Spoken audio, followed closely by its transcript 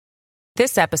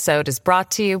This episode is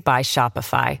brought to you by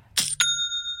Shopify.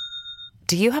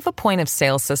 Do you have a point of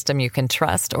sale system you can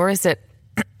trust, or is it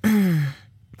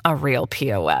a real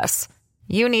POS?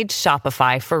 You need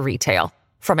Shopify for retail.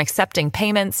 From accepting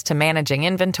payments to managing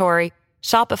inventory,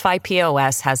 Shopify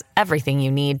POS has everything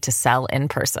you need to sell in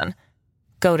person.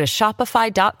 Go to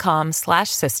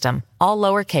shopify.com/system, all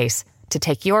lowercase, to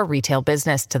take your retail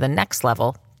business to the next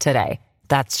level today.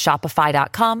 That's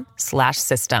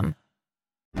shopify.com/system.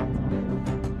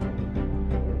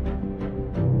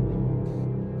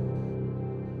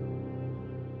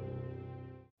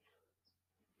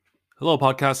 Hello,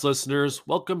 podcast listeners.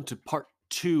 Welcome to part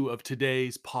 2 of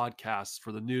today's podcast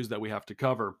for the news that we have to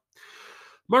cover.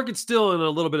 Market's still in a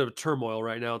little bit of turmoil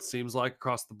right now, it seems like,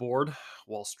 across the board.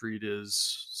 Wall Street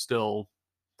is still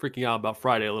freaking out about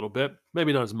Friday a little bit.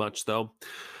 Maybe not as much, though.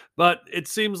 But it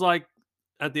seems like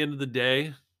at the end of the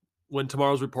day, when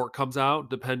tomorrow's report comes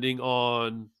out, depending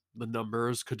on the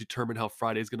numbers, could determine how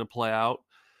Friday's going to play out.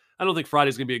 I don't think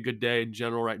Friday's going to be a good day in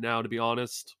general right now, to be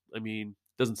honest. I mean,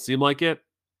 doesn't seem like it.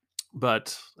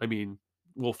 But, I mean,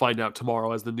 we'll find out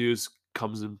tomorrow as the news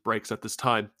comes and breaks at this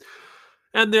time.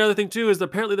 And the other thing, too, is that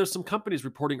apparently there's some companies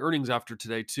reporting earnings after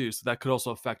today, too. So that could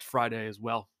also affect Friday as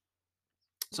well.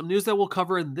 Some news that we'll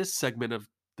cover in this segment of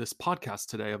this podcast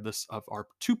today, of our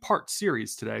 2-part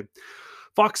series today.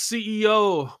 Fox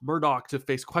CEO Murdoch to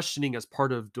face questioning as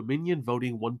part of Dominion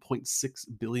voting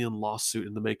 $1.6 billion lawsuit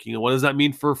in the making. And what does that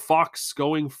mean for Fox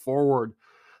going forward?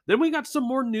 Then we got some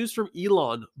more news from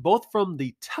Elon, both from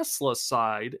the Tesla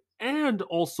side and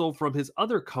also from his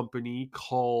other company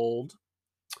called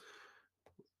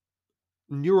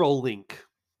Neuralink.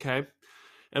 Okay.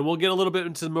 And we'll get a little bit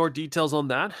into more details on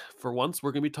that. For once,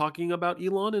 we're going to be talking about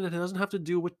Elon, and it doesn't have to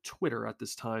do with Twitter at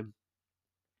this time.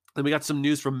 Then we got some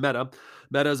news from Meta.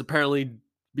 Meta is apparently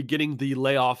beginning the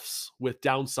layoffs with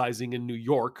downsizing in New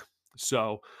York.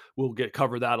 So we'll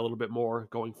cover that a little bit more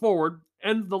going forward.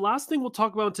 And the last thing we'll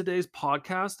talk about in today's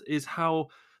podcast is how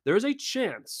there is a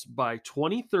chance by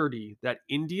 2030 that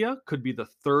India could be the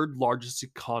 3rd largest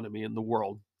economy in the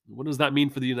world. What does that mean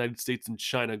for the United States and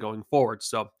China going forward?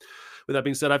 So with that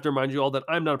being said, I have to remind you all that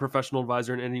I'm not a professional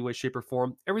advisor in any way, shape, or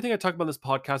form. Everything I talk about in this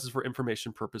podcast is for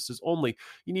information purposes only.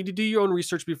 You need to do your own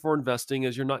research before investing,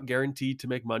 as you're not guaranteed to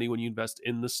make money when you invest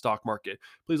in the stock market.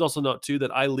 Please also note, too,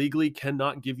 that I legally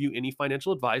cannot give you any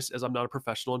financial advice, as I'm not a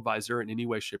professional advisor in any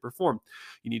way, shape, or form.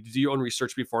 You need to do your own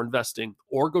research before investing,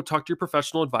 or go talk to your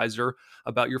professional advisor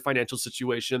about your financial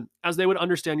situation, as they would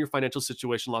understand your financial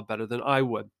situation a lot better than I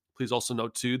would. Please also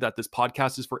note, too, that this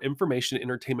podcast is for information and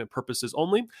entertainment purposes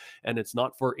only, and it's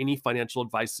not for any financial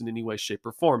advice in any way, shape,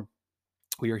 or form.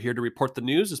 We are here to report the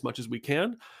news as much as we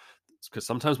can, because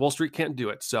sometimes Wall Street can't do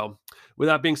it. So with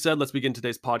that being said, let's begin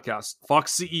today's podcast.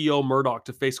 Fox CEO Murdoch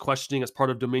to face questioning as part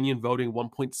of Dominion voting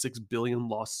 $1.6 billion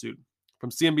lawsuit.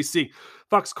 From CNBC,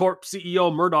 Fox Corp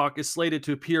CEO Murdoch is slated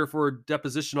to appear for a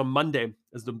deposition on Monday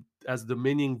as the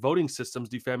Dominion voting system's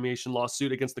defamation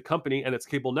lawsuit against the company and its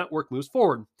cable network moves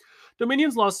forward.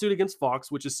 Dominion's lawsuit against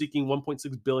Fox, which is seeking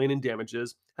 $1.6 billion in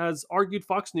damages, has argued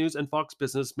Fox News and Fox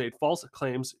Business made false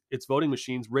claims its voting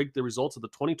machines rigged the results of the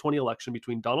 2020 election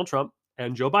between Donald Trump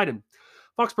and Joe Biden.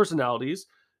 Fox personalities,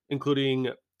 including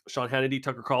Sean Hannity,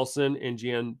 Tucker Carlson, and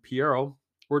Gian Piero,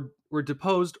 were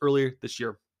deposed earlier this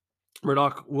year.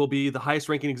 Murdoch will be the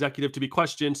highest-ranking executive to be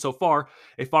questioned so far.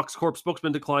 A Fox Corp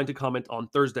spokesman declined to comment on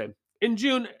Thursday. In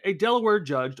June, a Delaware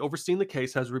judge overseeing the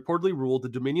case has reportedly ruled the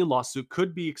Dominion lawsuit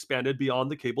could be expanded beyond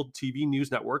the cable TV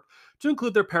news network to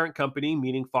include their parent company,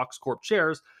 meaning Fox Corp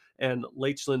shares, and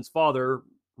Luchlan's father,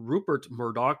 Rupert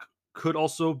Murdoch, could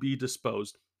also be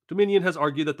disposed. Dominion has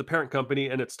argued that the parent company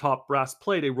and its top brass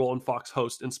played a role in Fox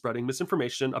host in spreading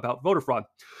misinformation about voter fraud.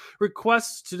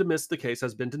 Requests to dismiss the case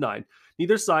has been denied.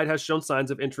 Neither side has shown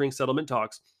signs of entering settlement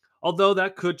talks, although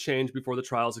that could change before the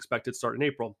trial is expected to start in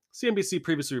April. CNBC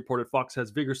previously reported Fox has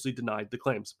vigorously denied the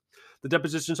claims. The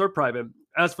depositions are private.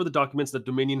 As for the documents that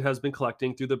Dominion has been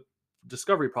collecting through the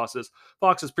discovery process,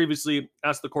 Fox has previously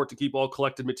asked the court to keep all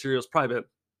collected materials private,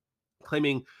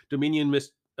 claiming Dominion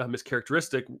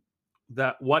mischaracteristic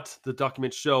that what the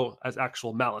documents show as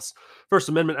actual malice. First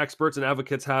Amendment experts and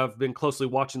advocates have been closely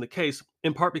watching the case,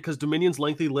 in part because Dominion's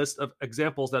lengthy list of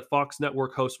examples that Fox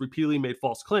network hosts repeatedly made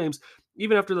false claims,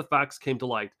 even after the facts came to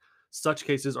light. Such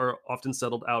cases are often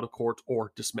settled out of court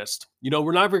or dismissed. You know,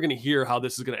 we're never going to hear how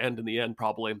this is going to end in the end,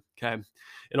 probably, okay?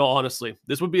 In all honesty,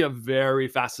 this would be a very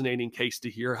fascinating case to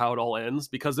hear how it all ends,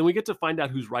 because then we get to find out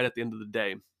who's right at the end of the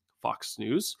day. Fox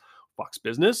News, Fox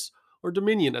Business, or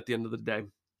Dominion at the end of the day.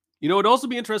 You know, it'd also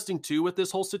be interesting, too, with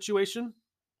this whole situation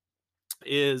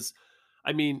is,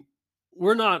 I mean,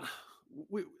 we're not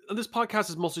this podcast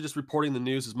is mostly just reporting the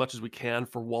news as much as we can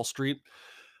for Wall Street.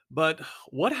 But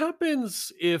what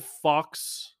happens if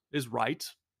Fox is right?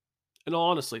 And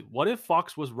honestly, what if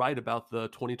Fox was right about the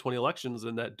 2020 elections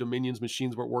and that Dominion's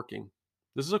machines weren't working?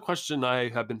 This is a question I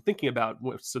have been thinking about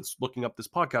since looking up this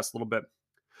podcast a little bit,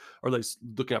 or at least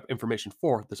looking up information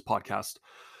for this podcast.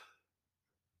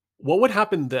 What would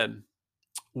happen then?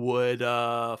 Would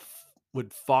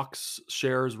Fox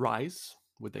shares rise?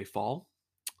 Would they fall?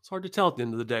 It's hard to tell at the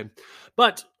end of the day.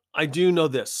 But I do know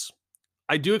this.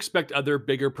 I do expect other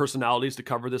bigger personalities to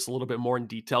cover this a little bit more in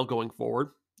detail going forward.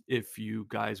 If you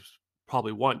guys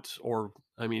probably want, or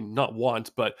I mean, not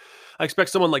want, but I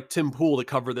expect someone like Tim Pool to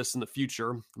cover this in the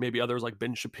future. Maybe others like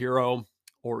Ben Shapiro,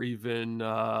 or even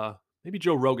maybe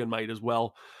Joe Rogan might as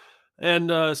well.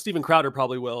 And Steven Crowder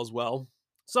probably will as well.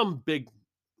 Some big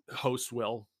hosts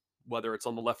will, whether it's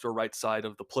on the left or right side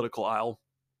of the political aisle.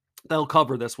 They'll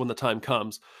cover this when the time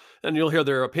comes, and you'll hear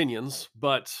their opinions.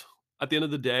 But at the end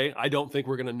of the day, I don't think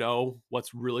we're going to know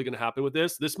what's really going to happen with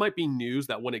this. This might be news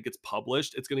that when it gets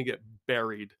published, it's going to get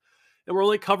buried. And we're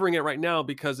only covering it right now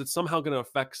because it's somehow going to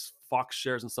affect Fox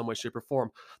shares in some way, shape, or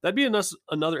form. That'd be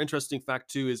another interesting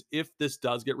fact, too, is if this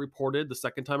does get reported the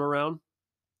second time around,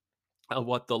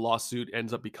 what the lawsuit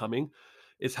ends up becoming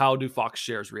is how do Fox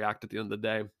shares react at the end of the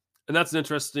day. And that's an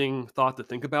interesting thought to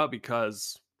think about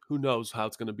because who knows how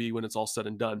it's going to be when it's all said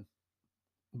and done.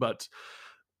 But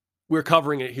we're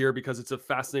covering it here because it's a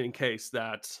fascinating case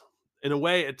that, in a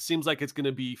way, it seems like it's going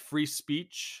to be free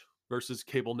speech versus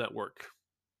cable network,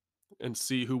 and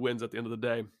see who wins at the end of the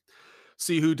day.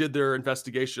 See who did their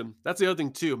investigation. That's the other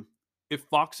thing, too. If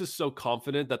Fox is so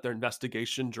confident that their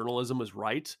investigation journalism was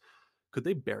right, could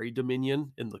they bury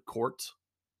Dominion in the court?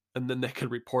 And then they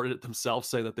could report it themselves,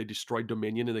 saying that they destroyed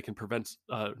Dominion and they can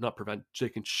they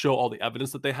can show all the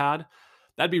evidence that they had.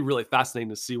 That'd be really fascinating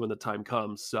to see when the time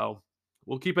comes. So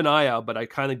we'll keep an eye out, but I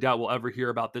kind of doubt we'll ever hear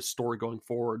about this story going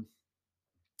forward.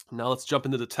 Now let's jump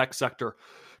into the tech sector.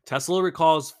 Tesla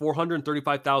recalls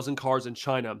 435,000 cars in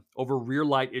China over rear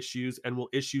light issues and will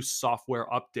issue software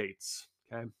updates.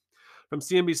 Okay. From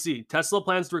CNBC, Tesla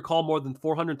plans to recall more than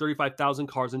 435,000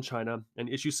 cars in China and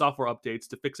issue software updates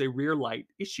to fix a rear light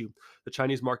issue, the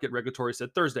Chinese market regulatory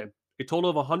said Thursday. A total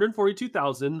of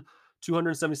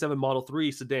 142,277 Model 3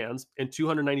 sedans and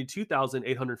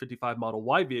 292,855 Model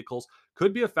Y vehicles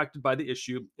could be affected by the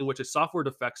issue, in which a software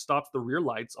defect stops the rear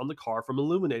lights on the car from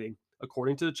illuminating,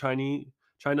 according to the China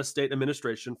State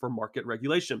Administration for Market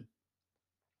Regulation.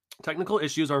 Technical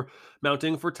issues are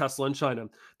mounting for Tesla in China.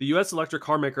 The U.S. electric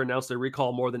car maker announced a recall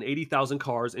of more than 80,000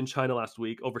 cars in China last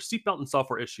week over seatbelt and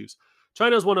software issues.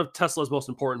 China is one of Tesla's most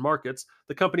important markets.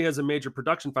 The company has a major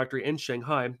production factory in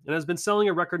Shanghai and has been selling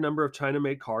a record number of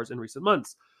China-made cars in recent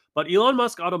months. But Elon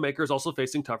Musk automaker is also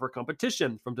facing tougher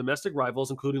competition from domestic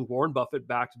rivals, including Warren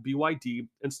Buffett-backed BYD,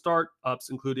 and startups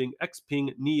including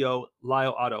Xpeng, NIO, Lio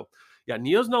Auto. Yeah,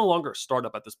 NIO's no longer a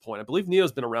startup at this point. I believe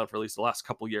NIO's been around for at least the last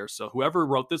couple years. So whoever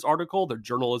wrote this article, their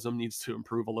journalism needs to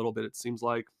improve a little bit, it seems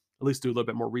like. At least do a little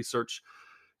bit more research.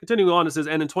 Continuing on, it says,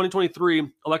 and in 2023,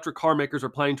 electric car makers are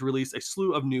planning to release a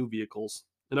slew of new vehicles.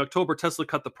 In October, Tesla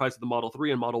cut the price of the Model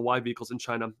 3 and Model Y vehicles in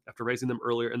China after raising them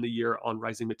earlier in the year on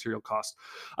rising material costs.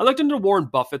 I looked into Warren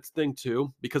Buffett's thing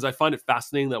too, because I find it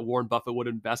fascinating that Warren Buffett would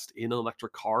invest in an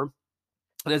electric car.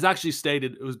 And as actually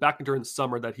stated, it was back during the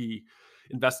summer that he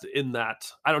invested in that.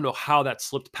 I don't know how that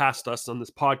slipped past us on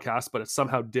this podcast, but it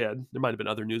somehow did. There might have been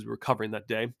other news we were covering that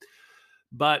day.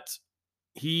 But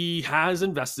he has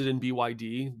invested in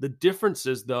BYD. The difference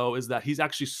is, though, is that he's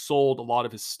actually sold a lot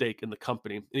of his stake in the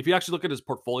company. And if you actually look at his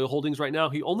portfolio holdings right now,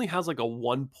 he only has like a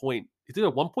 1.3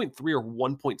 or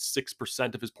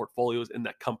 1.6% of his portfolios in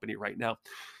that company right now.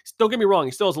 Don't get me wrong,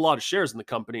 he still has a lot of shares in the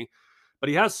company, but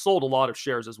he has sold a lot of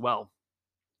shares as well.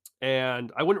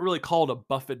 And I wouldn't really call it a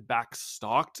Buffett-backed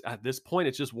stock at this point.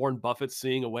 It's just Warren Buffett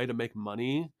seeing a way to make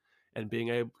money and being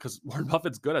able, because Warren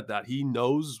Buffett's good at that. He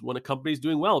knows when a company's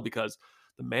doing well because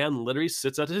the man literally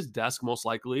sits at his desk, most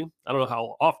likely. I don't know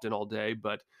how often all day,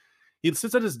 but he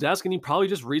sits at his desk and he probably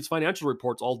just reads financial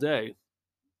reports all day.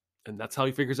 And that's how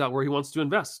he figures out where he wants to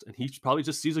invest. And he probably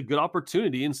just sees a good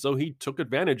opportunity, and so he took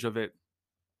advantage of it.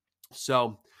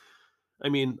 So, I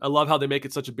mean, I love how they make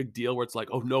it such a big deal where it's like,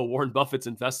 oh no, Warren Buffett's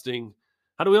investing.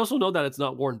 How do we also know that it's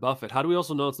not Warren Buffett? How do we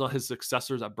also know it's not his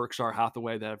successors at Berkshire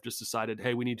Hathaway that have just decided,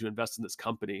 hey, we need to invest in this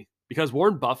company? Because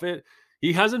Warren Buffett,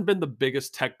 he hasn't been the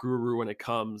biggest tech guru when it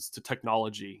comes to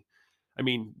technology. I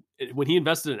mean, when he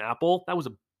invested in Apple, that was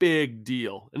a big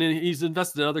deal. And then he's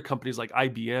invested in other companies like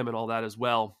IBM and all that as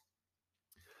well.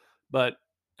 But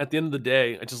at the end of the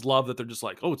day, I just love that they're just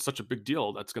like, oh, it's such a big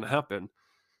deal that's going to happen.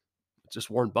 just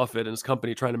Warren Buffett and his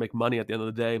company trying to make money at the end of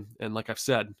the day. And like I've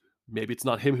said, maybe it's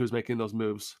not him who's making those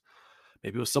moves.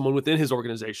 Maybe it was someone within his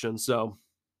organization. So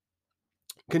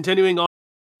continuing on.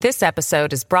 This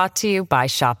episode is brought to you by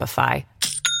Shopify.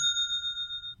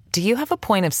 Do you have a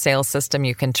point of sale system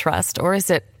you can trust, or is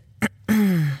it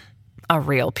a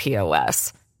real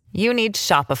POS? You need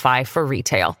Shopify for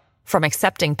retail. From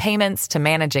accepting payments to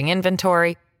managing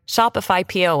inventory, Shopify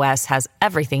POS has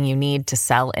everything you need to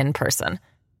sell in person.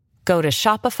 Go to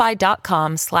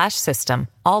shopify.com/system,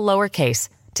 all lowercase,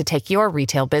 to take your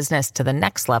retail business to the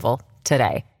next level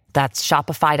today. That's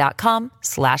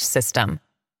shopify.com/system.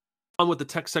 On with the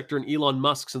tech sector and Elon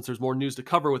Musk, since there's more news to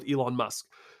cover with Elon Musk.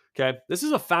 Okay, this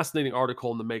is a fascinating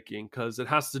article in the making because it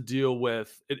has to deal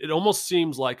with, it almost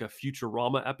seems like a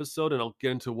Futurama episode, and I'll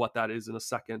get into what that is in a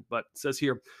second. But it says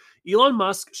here, Elon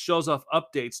Musk shows off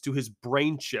updates to his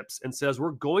brain chips and says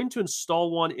we're going to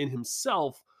install one in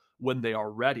himself when they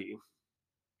are ready.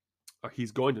 Or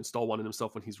he's going to install one in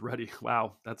himself when he's ready.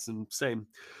 Wow, that's insane.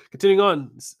 Continuing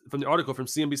on from the article from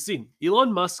CNBC,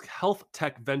 Elon Musk health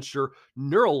tech venture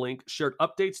Neuralink shared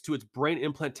updates to its brain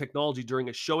implant technology during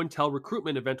a show and tell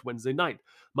recruitment event Wednesday night.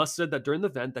 Musk said that during the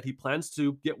event that he plans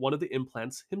to get one of the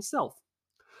implants himself.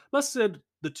 Musk said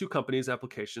the two companies'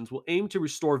 applications will aim to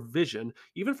restore vision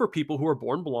even for people who are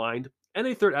born blind, and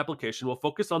a third application will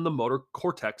focus on the motor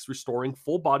cortex, restoring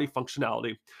full body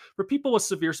functionality for people with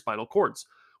severe spinal cords.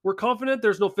 We're confident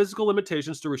there's no physical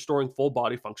limitations to restoring full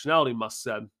body functionality, Musk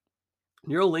said.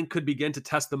 Neuralink could begin to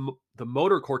test the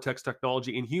motor cortex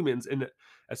technology in humans in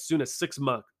as soon as 6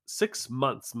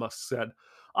 months, Musk said.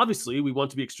 Obviously, we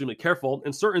want to be extremely careful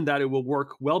and certain that it will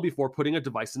work well before putting a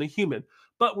device in a human.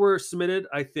 But we're submitted,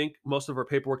 I think, most of our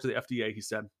paperwork to the FDA, he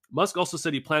said. Musk also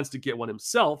said he plans to get one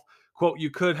himself. Quote,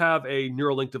 you could have a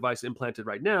Neuralink device implanted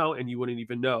right now and you wouldn't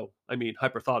even know. I mean,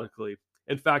 hypothetically.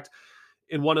 In fact,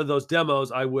 in one of those demos,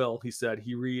 I will, he said.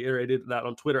 He reiterated that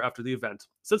on Twitter after the event.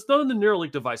 Since none of the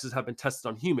Neuralink devices have been tested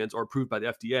on humans or approved by the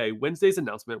FDA, Wednesday's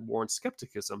announcement warrants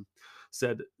skepticism,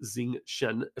 said Xing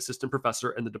Shen, assistant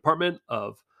professor in the Department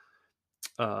of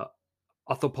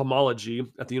ophthalmology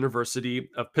at the University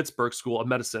of Pittsburgh School of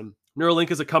Medicine.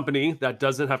 Neuralink is a company that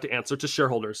doesn't have to answer to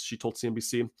shareholders, she told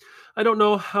CNBC. I don't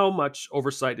know how much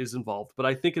oversight is involved, but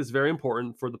I think it's very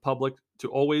important for the public to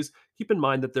always keep in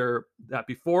mind that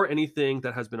before anything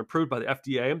that has been approved by the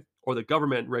FDA or the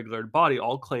government regulated body,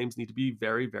 all claims need to be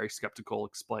very, very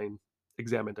skeptical,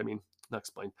 examined.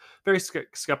 Very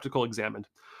skeptical examined.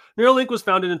 Neuralink was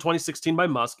founded in 2016 by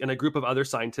Musk and a group of other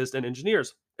scientists and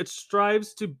engineers. It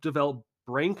strives to develop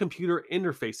brain-computer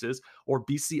interfaces, or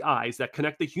BCIs, that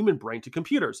connect the human brain to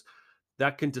computers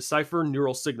that can decipher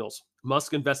neural signals.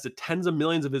 Musk invested tens of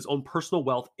millions of his own personal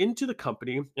wealth into the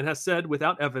company and has said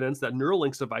without evidence that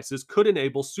Neuralink's devices could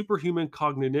enable superhuman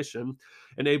cognition,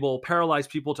 enable paralyzed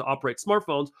people to operate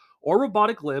smartphones or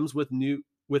robotic limbs with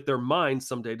their minds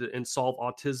someday and solve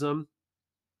autism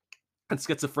and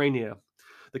schizophrenia.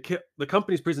 The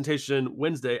company's presentation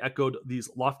Wednesday echoed these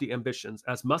lofty ambitions,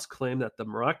 as Musk claimed that the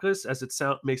miraculous as it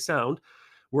may sound,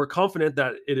 we're confident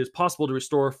that it is possible to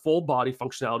restore full body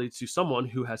functionality to someone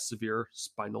who has severe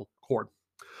spinal cord.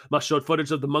 Musk showed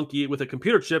footage of the monkey with a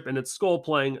computer chip in its skull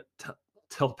playing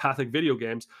telepathic video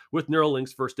games with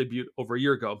Neuralink's first debut over a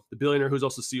year ago. The billionaire, who's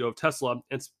also CEO of Tesla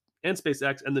and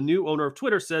SpaceX and the new owner of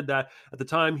Twitter, said that at the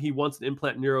time he wants to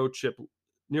implant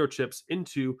neurochips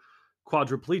into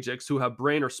quadriplegics who have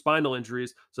brain or spinal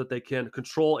injuries so that they can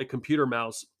control a computer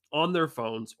mouse on their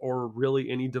phones or really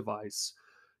any device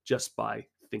just by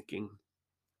thinking.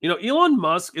 You know, Elon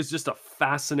Musk is just a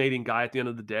fascinating guy at the end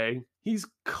of the day. He's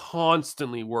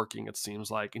constantly working, it seems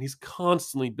like, and he's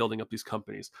constantly building up these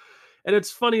companies. And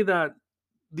it's funny that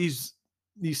these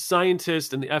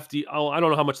scientists and the FDA, I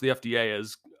don't know how much the FDA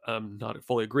is, not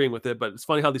fully agreeing with it, but it's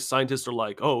funny how these scientists are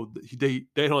like, oh, they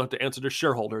don't have to answer to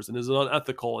shareholders and is it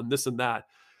unethical and this and that.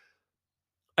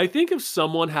 I think if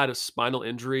someone had a spinal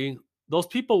injury, those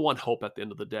people want hope at the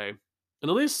end of the day. And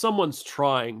at least someone's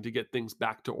trying to get things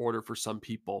back to order for some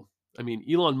people. I mean,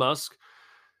 Elon Musk,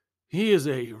 he is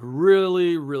a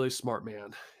really, really smart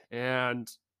man. And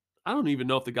I don't even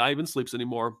know if the guy even sleeps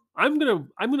anymore. I'm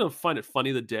gonna find it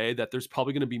funny the day that there's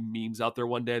probably gonna be memes out there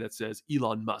one day that says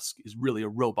Elon Musk is really a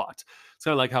robot. It's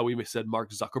kind of like how we said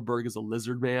Mark Zuckerberg is a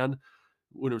lizard man.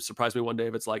 Wouldn't it surprise me one day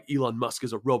if it's like Elon Musk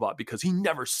is a robot because he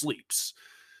never sleeps.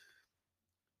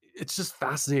 It's just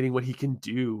fascinating what he can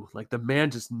do. Like the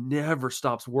man just never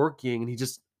stops working, and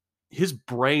his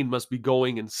brain must be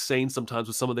going insane sometimes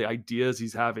with some of the ideas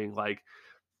he's having. Like,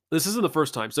 this isn't the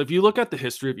first time. So if you look at the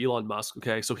history of Elon Musk,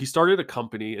 okay, so he started a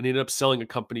company and he ended up selling a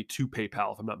company to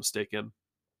PayPal, if I'm not mistaken.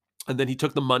 And then he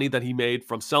took the money that he made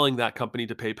from selling that company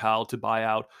to PayPal to buy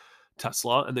out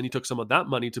Tesla. And then he took some of that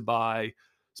money to buy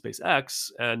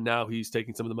SpaceX. And now he's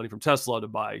taking some of the money from Tesla to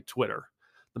buy Twitter.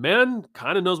 The man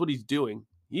kind of knows what he's doing.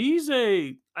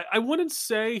 I wouldn't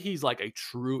say he's like a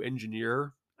true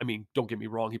engineer. I mean, don't get me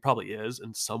wrong, he probably is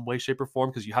in some way, shape, or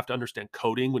form, because you have to understand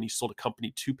coding when he sold a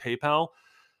company to PayPal.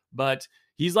 But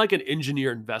he's like an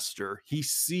engineer investor. He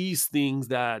sees things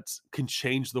that can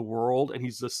change the world, and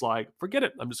he's just like, forget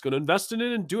it. I'm just going to invest in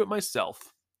it and do it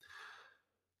myself.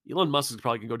 Elon Musk is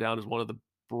probably going to go down as one of the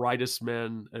brightest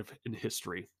men in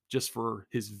history, just for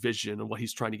his vision and what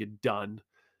he's trying to get done.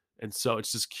 And so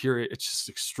it's just curious. It's just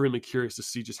extremely curious to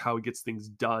see just how he gets things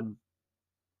done.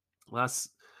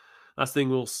 Last thing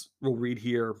we'll read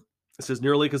here. It says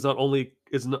Neuralink is not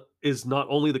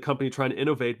only the company trying to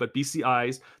innovate, but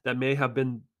BCIs that may have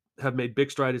made big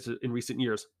strides in recent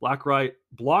years. BlackRock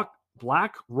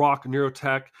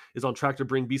Neurotech is on track to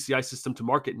bring BCI system to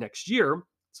market next year.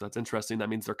 So that's interesting. That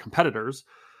means they're competitors,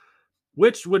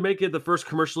 which would make it the first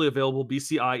commercially available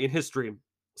BCI in history.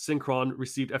 Synchron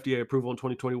received FDA approval in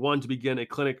 2021 to begin a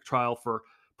clinic trial for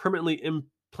permanently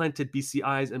implanted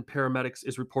BCIs, and paramedics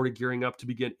is reported gearing up to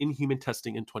begin in-human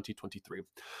testing in 2023.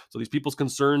 So these people's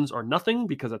concerns are nothing,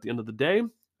 because at the end of the day, it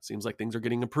seems like things are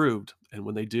getting approved. And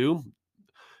when they do,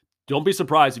 don't be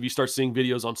surprised if you start seeing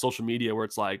videos on social media where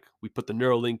it's like, we put the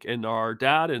Neuralink in our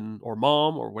dad or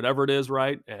mom or whatever it is,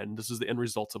 right? And this is the end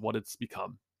result of what it's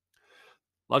become.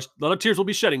 A lot of tears will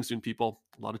be shedding soon, people.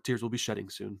 A lot of tears will be shedding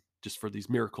soon, just for these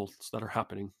miracles that are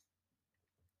happening.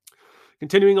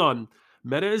 Continuing on,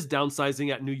 Meta is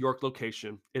downsizing at New York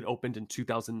location. It opened in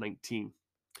 2019.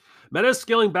 Meta is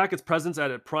scaling back its presence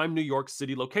at a prime New York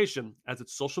City location as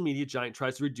its social media giant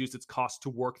tries to reduce its cost to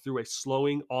work through a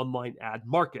slowing online ad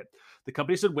market. The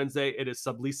company said Wednesday it is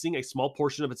subleasing a small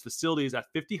portion of its facilities at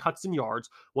 50 Hudson Yards,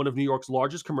 one of New York's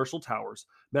largest commercial towers.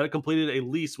 Meta completed a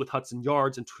lease with Hudson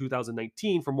Yards in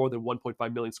 2019 for more than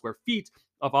 1.5 million square feet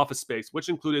of office space, which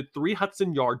included 3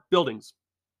 Hudson Yard buildings.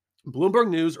 Bloomberg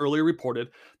News earlier reported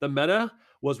that Meta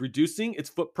was reducing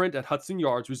its footprint at Hudson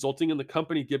Yards, resulting in the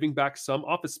company giving back some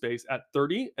office space at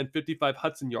 30 and 55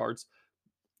 Hudson Yards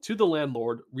to the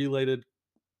landlord, related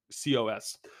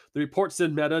COS. The report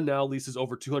said Meta now leases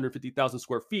over 250,000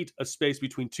 square feet of space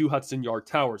between 2 Hudson Yard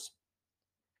towers.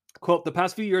 Quote, the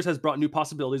past few years has brought new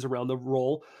possibilities around the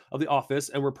role of the office,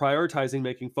 and we're prioritizing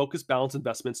making focused, balanced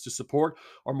investments to support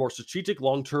our more strategic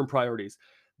long-term priorities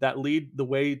that lead the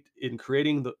way in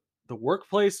creating the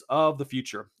workplace of the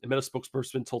future, a Meta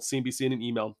spokesperson told CNBC in an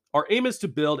email. Our aim is to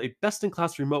build a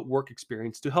best-in-class remote work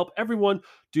experience to help everyone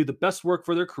do the best work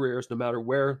for their careers, no matter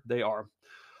where they are.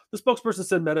 The spokesperson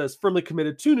said Meta is firmly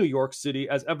committed to New York City,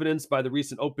 as evidenced by the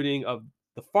recent opening of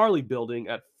the Farley building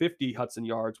at 50 Hudson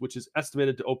Yards, which is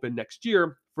estimated to open next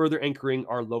year, further anchoring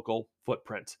our local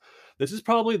footprint. This is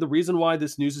probably the reason why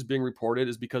this news is being reported,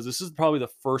 is because this is probably the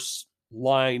first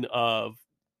line of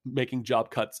making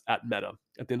job cuts at Meta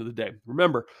at the end of the day.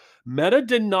 Remember, Meta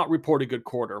did not report a good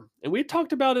quarter. And we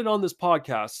talked about it on this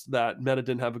podcast that Meta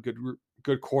didn't have a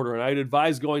good quarter. And I'd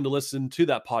advise going to listen to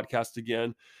that podcast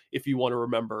again if you want to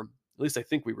remember. At least I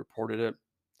think we reported it.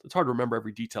 It's hard to remember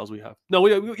every details we have. No,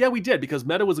 we did, because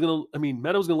Meta was going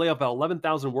to lay off about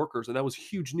 11,000 workers, and that was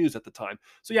huge news at the time.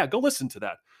 So yeah, go listen to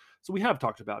that. So we have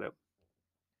talked about it.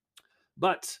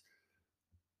 But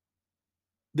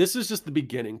this is just the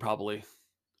beginning, probably.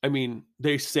 I mean,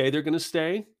 they say they're going to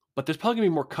stay, but there's probably going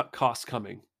to be more cut costs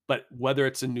coming. But whether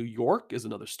it's in New York is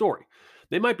another story.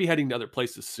 They might be heading to other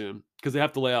places soon, because they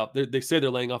have to lay off. They say they're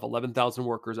laying off 11,000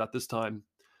 workers at this time.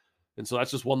 And so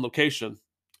that's just one location.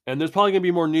 And there's probably going to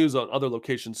be more news on other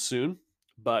locations soon.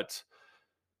 But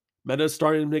Meta is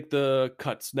starting to make the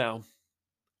cuts now.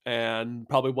 And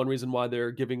probably one reason why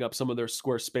they're giving up some of their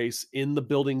square space in the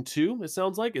building too, it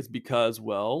sounds like, is because,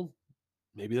 well,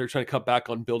 maybe they're trying to cut back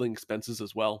on building expenses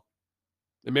as well.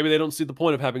 And maybe they don't see the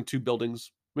point of having 2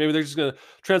 buildings. Maybe they're just going to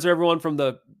transfer everyone from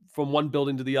one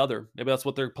building to the other. Maybe that's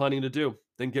what they're planning to do.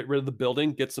 Then get rid of the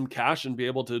building, get some cash, and be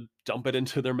able to dump it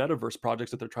into their metaverse projects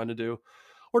that they're trying to do.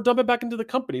 Or dump it back into the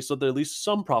company so there's at least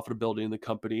some profitability in the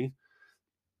company.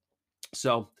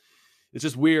 So it's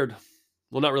just weird.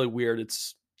 Well, not really weird.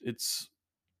 It's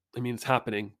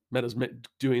happening. Meta's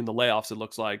doing the layoffs, it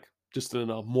looks like, just in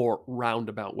a more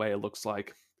roundabout way, it looks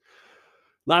like.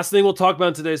 Last thing we'll talk about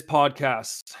in today's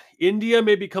podcast. India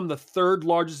may become the 3rd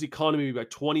largest economy by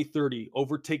 2030,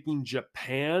 overtaking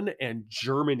Japan and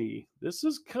Germany. This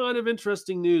is kind of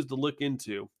interesting news to look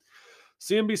into.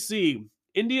 CNBC,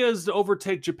 India is to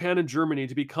overtake Japan and Germany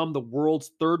to become the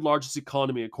world's 3rd largest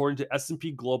economy, according to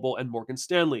S&P Global and Morgan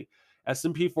Stanley.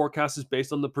 S&P forecast is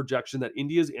based on the projection that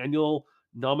India's annual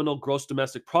Nominal gross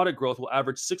domestic product growth will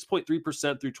average 6.3%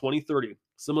 through 2030.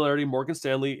 Similarly, Morgan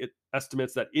Stanley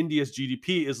estimates that India's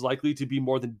GDP is likely to be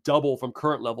more than double from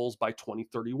current levels by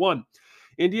 2031.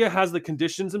 India has the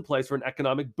conditions in place for an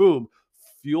economic boom,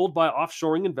 fueled by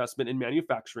offshoring investment in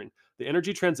manufacturing, the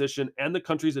energy transition, and the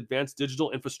country's advanced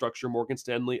digital infrastructure. Morgan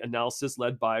Stanley analysis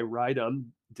led by Raidam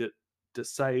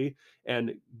Desai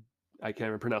and I can't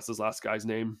even pronounce this last guy's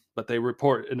name, but they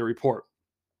report in a report.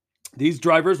 These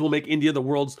drivers will make India the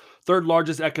world's third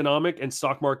largest economic and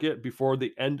stock market before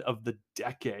the end of the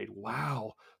decade.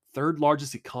 Wow. Third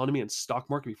largest economy and stock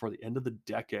market before the end of the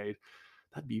decade.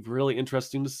 That'd be really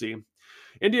interesting to see.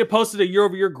 India posted a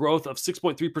year-over-year growth of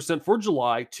 6.3% for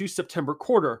July to September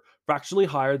quarter, fractionally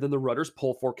higher than the Reuters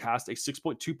poll forecast, a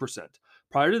 6.2%.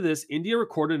 Prior to this, India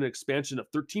recorded an expansion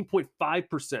of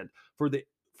 13.5% for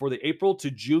the April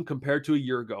to June compared to a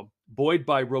year ago, buoyed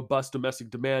by robust domestic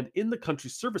demand in the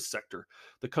country's service sector.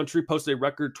 The country posted a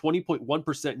record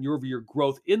 20.1% year-over-year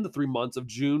growth in the 3 months of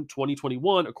June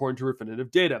 2021, according to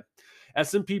Refinitiv data.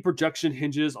 S&P projection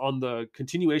hinges on the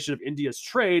continuation of India's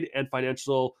trade and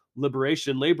financial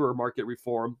liberation labor market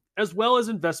reform, as well as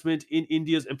investment in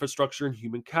India's infrastructure and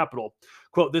human capital.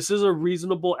 Quote, this is a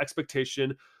reasonable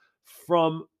expectation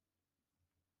from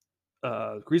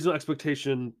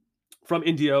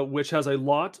India, which has a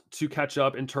lot to catch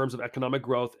up in terms of economic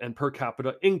growth and per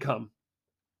capita income.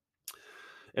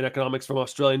 And economics from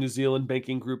Australia New Zealand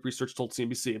Banking Group research told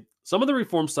CNBC. Some of the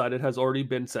reforms cited has already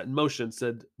been set in motion,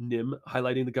 said Nim,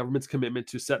 highlighting the government's commitment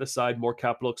to set aside more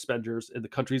capital expenditures in the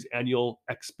country's annual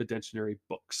expenditure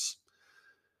books.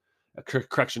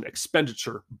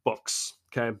 Expenditure books.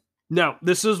 Okay. Now,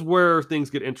 this is where things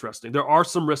get interesting. There are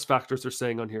some risk factors they're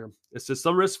saying on here. It says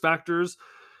some risk factors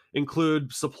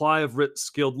include supply of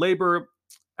skilled labor,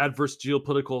 adverse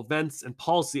geopolitical events, and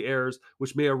policy errors,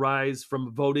 which may arise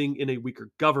from voting in a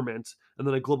weaker government. And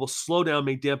then a global slowdown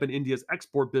may dampen India's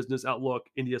export business outlook,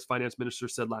 India's finance minister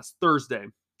said last Thursday.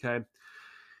 Okay.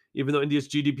 Even though India's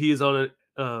GDP is on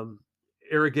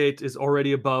aggregate is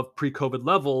already above pre-COVID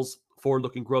levels,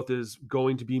 forward-looking growth is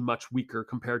going to be much weaker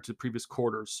compared to previous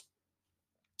quarters.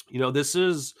 You know, this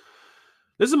is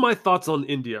my thoughts on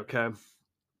India, okay?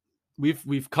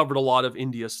 We've covered a lot of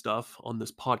India stuff on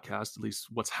this podcast, at least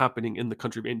what's happening in the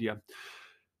country of India.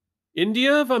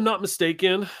 India, if I'm not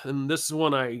mistaken, and this is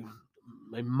one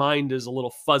my mind is a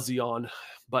little fuzzy on,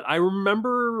 but I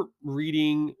remember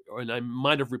reading, and I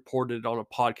might have reported on a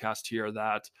podcast here,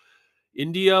 that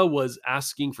India was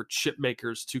asking for chip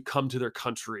makers to come to their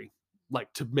country,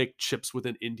 like to make chips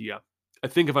within India. I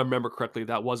think if I remember correctly,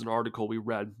 that was an article we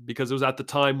read because it was at the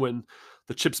time when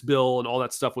the chips bill and all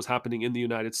that stuff was happening in the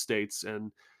United States,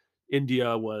 and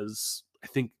India was, I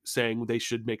think, saying they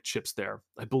should make chips there.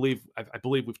 I believe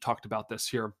we've talked about this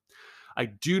here. I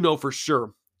do know for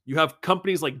sure you have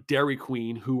companies like Dairy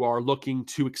Queen who are looking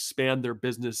to expand their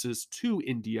businesses to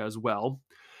India as well.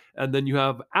 And then you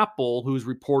have Apple, who's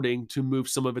reporting to move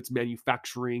some of its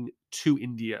manufacturing to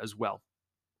India as well.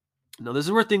 Now, this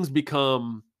is where things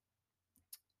become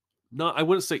I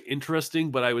wouldn't say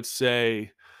interesting, but I would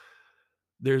say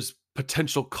there's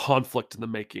potential conflict in the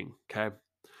making, okay?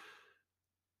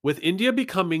 With India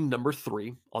becoming number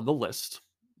 3 on the list,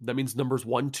 that means numbers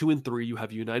 1, 2, and 3, you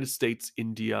have United States,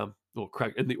 India, well,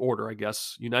 correct, in the order, I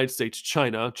guess. United States,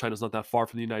 China. China's not that far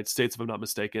from the United States, if I'm not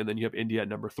mistaken. Then you have India at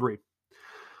number 3.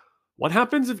 What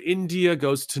happens if India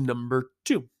goes to number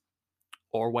 2?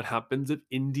 Or what happens if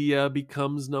India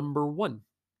becomes number 1?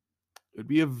 It would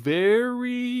be a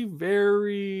very,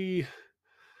 very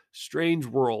strange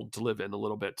world to live in a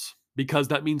little bit, because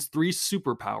that means 3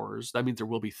 superpowers. That means there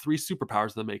will be 3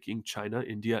 superpowers in the making: China,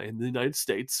 India, and the United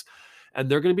States. And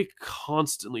they're going to be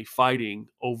constantly fighting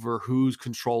over who's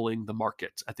controlling the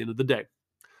market at the end of the day.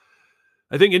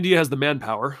 I think India has the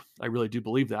manpower. I really do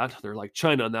believe that. They're like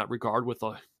China in that regard with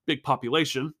a big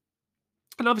population.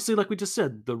 And obviously, like we just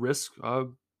said, the risk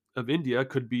of India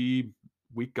could be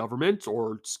weak government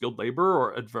or skilled labor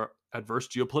or adverse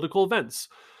geopolitical events.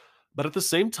 But at the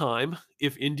same time,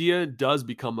 if India does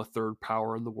become a third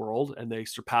power in the world and they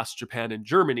surpass Japan and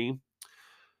Germany,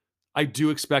 I do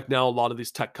expect now a lot of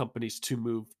these tech companies to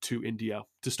move to India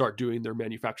to start doing their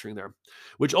manufacturing there,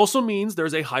 which also means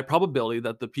there's a high probability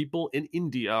that the people in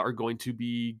India are going to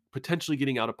be potentially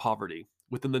getting out of poverty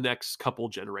within the next couple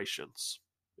generations.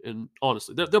 And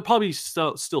honestly, there'll probably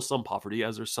still some poverty,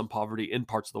 as there's some poverty in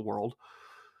parts of the world,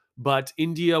 but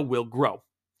India will grow,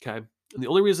 okay? And the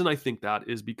only reason I think that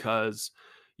is because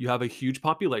you have a huge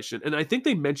population. And I think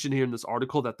they mentioned here in this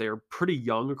article that they're pretty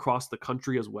young across the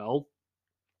country as well,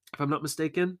 if I'm not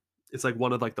mistaken. It's like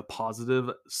one of like the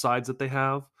positive sides that they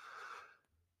have.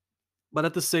 But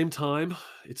at the same time,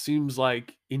 it seems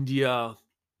like India's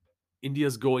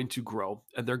going to grow,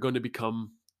 and they're going to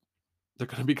become a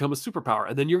superpower.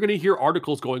 And then you're going to hear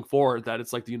articles going forward that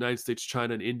it's like the United States,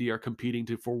 China, and India are competing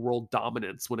for world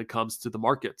dominance when it comes to the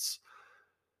markets.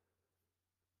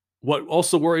 What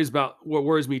worries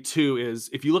me too is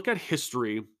if you look at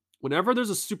history, whenever there's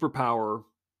a superpower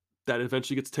that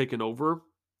eventually gets taken over,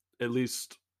 at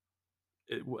least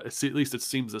at least it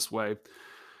seems this way,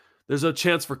 there's a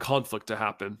chance for conflict to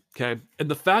happen. Okay. And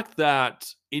the fact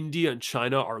that India and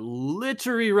China are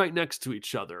literally right next to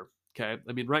each other. Okay.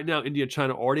 I mean, right now, India and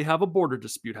China already have a border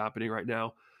dispute happening right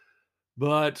now.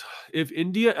 But if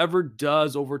India ever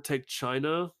does overtake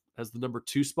China as the number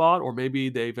two spot, or maybe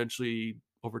they eventually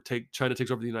overtake China,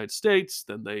 takes over the United States,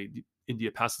 then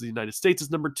India passes the United States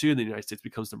as number two, and the United States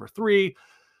becomes number three.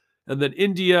 And then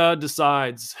India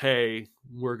decides, hey,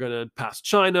 we're going to pass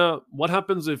China. What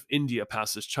happens if India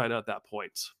passes China at that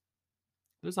point?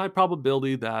 There's a high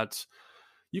probability that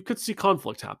you could see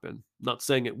conflict happen. Not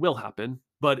saying it will happen,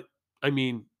 but I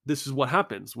mean, this is what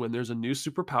happens when there's a new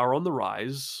superpower on the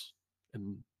rise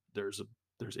and there's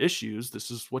issues.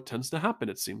 This is what tends to happen,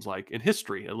 it seems like, in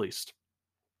history at least.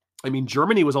 I mean,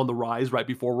 Germany was on the rise right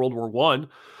before World War One.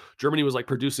 Germany was like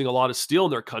producing a lot of steel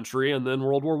in their country, and then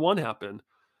World War One happened.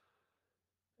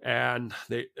 And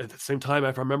they, at the same time,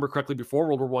 if I remember correctly, before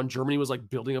World War One, Germany was like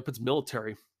building up its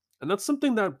military. And that's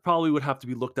something that probably would have to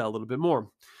be looked at a little bit more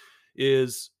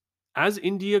is as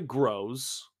India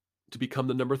grows to become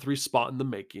the number three spot in the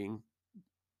making,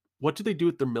 what do they do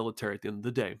with their military at the end of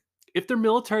the day? If their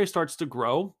military starts to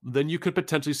grow, then you could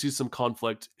potentially see some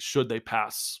conflict should they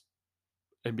pass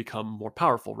and become more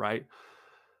powerful, right?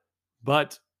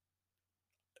 But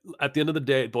at the end of the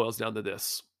day, it boils down to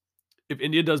this. If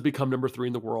India does become number three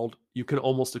in the world, you can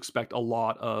almost expect a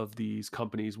lot of these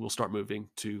companies will start moving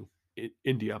to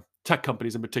India, tech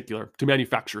companies in particular, to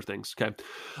manufacture things. Okay.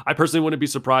 I personally wouldn't be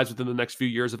surprised within the next few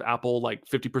years of Apple, like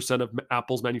 50% of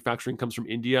Apple's manufacturing comes from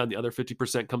India and the other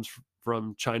 50% comes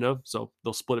from China. So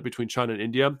they'll split it between China and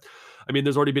India. I mean,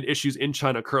 there's already been issues in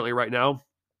China currently right now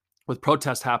with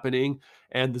protests happening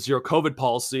and the zero COVID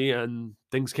policy, and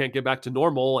things can't get back to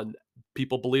normal. And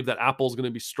people believe that Apple's going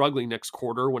to be struggling next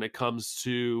quarter when it comes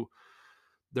to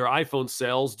their iPhone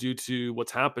sales due to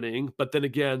what's happening. But then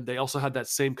again, they also had that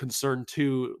same concern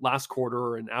too last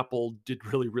quarter, and Apple did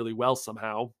really, really well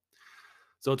somehow.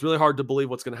 So it's really hard to believe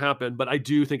what's going to happen. But I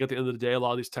do think at the end of the day, a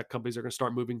lot of these tech companies are going to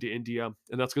start moving to India,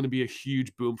 and that's going to be a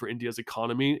huge boom for India's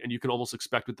economy. And you can almost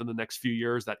expect within the next few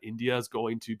years that India is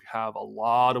going to have a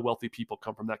lot of wealthy people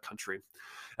come from that country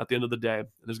at the end of the day. And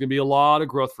there's going to be a lot of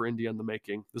growth for India in the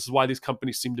making. This is why these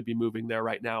companies seem to be moving there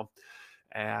right now.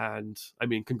 And I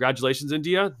mean, congratulations,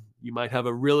 India. You might have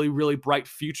a really, really bright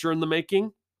future in the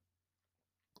making,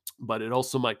 but it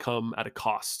also might come at a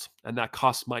cost. And that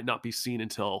cost might not be seen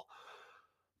until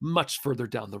much further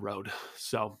down the road.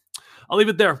 So I'll leave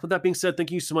it there. With that being said,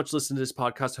 thank you so much for listening to this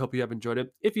podcast. I hope you have enjoyed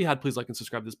it. If you had, please like and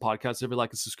subscribe to this podcast. Every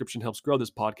like and subscription helps grow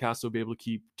this podcast, so we'll be able to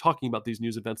keep talking about these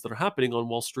news events that are happening on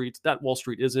Wall Street that Wall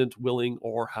Street isn't willing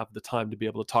or have the time to be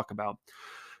able to talk about.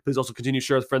 Please also continue to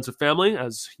share with friends and family,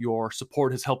 as your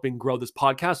support is helping grow this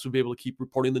podcast. We'll be able to keep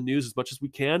reporting the news as much as we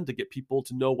can to get people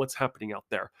to know what's happening out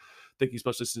there. Thank you so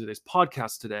much for listening to today's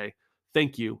podcast today.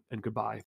 Thank you and goodbye.